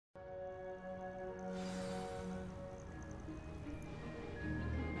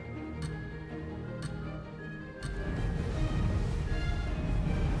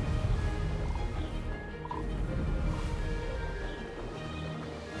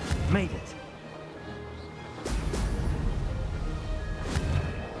Made it.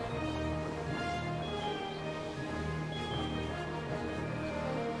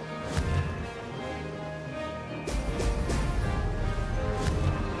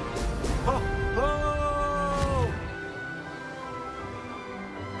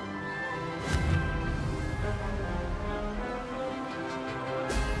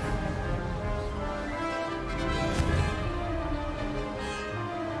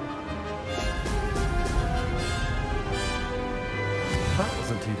 That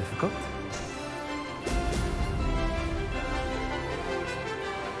wasn't too difficult.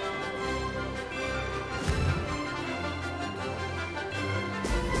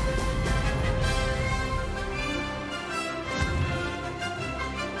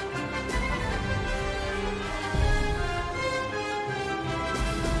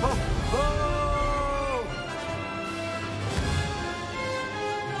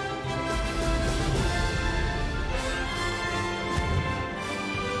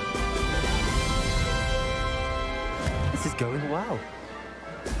 This is going well.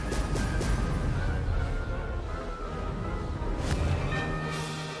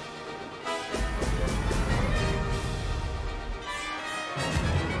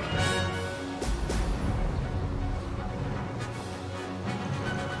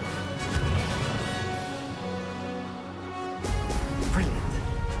 Brilliant.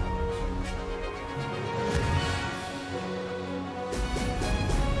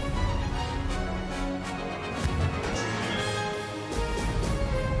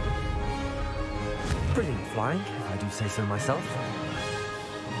 Brilliant flying, if I do say so myself.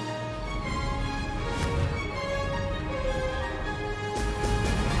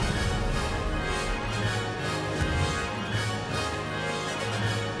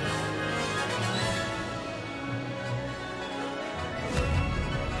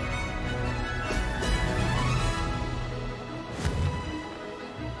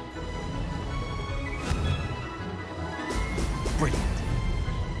 Brilliant.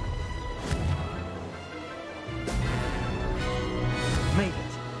 Made it.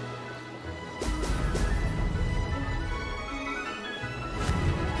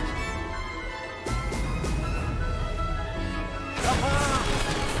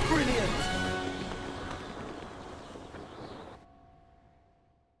 Aha! Brilliant!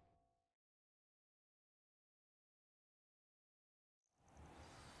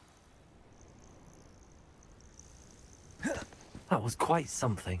 That was quite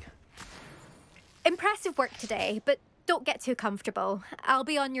something. Impressive work today, but don't get too comfortable. I'll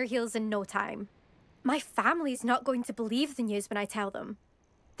be on your heels in no time. My family's not going to believe the news when I tell them.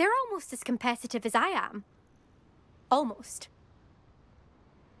 They're almost as competitive as I am. Almost.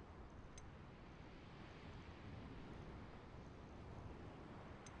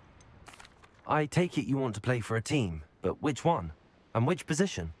 I take it you want to play for a team, but which one? And which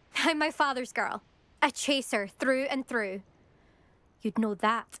position? I'm my father's girl. A chaser through and through. You'd know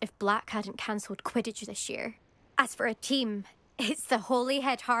that if Black hadn't cancelled Quidditch this year. As for a team, it's the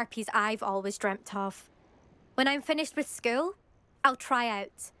Holyhead Harpies I've always dreamt of. When I'm finished with school, I'll try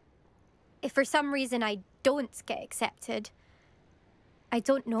out. If for some reason I don't get accepted, I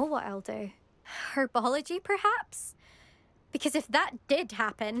don't know what I'll do. Herbology, perhaps? Because if that did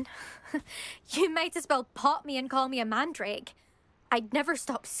happen, you might as well pot me and call me a mandrake. I'd never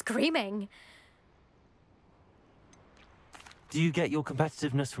stop screaming. Do you get your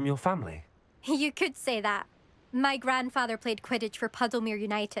competitiveness from your family? You could say that. My grandfather played Quidditch for Puddlemere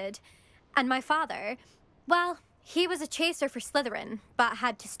United. And my father, well, he was a chaser for Slytherin, but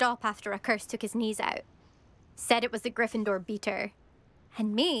had to stop after a curse took his knees out. Said it was the Gryffindor beater.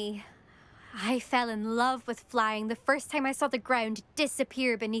 And me, I fell in love with flying the first time I saw the ground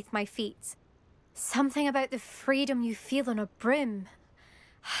disappear beneath my feet. Something about the freedom you feel on a broom.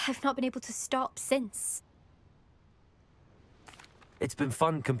 I've not been able to stop since. It's been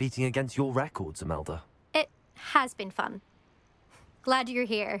fun competing against your records, Imelda. It has been fun. Glad you're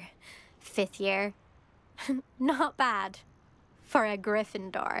here. 5th year. Not bad. For a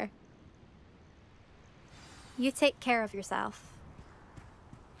Gryffindor. You take care of yourself.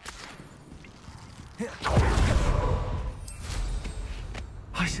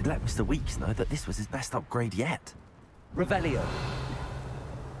 I should let Mr. Weeks know that this was his best upgrade yet. Revelio.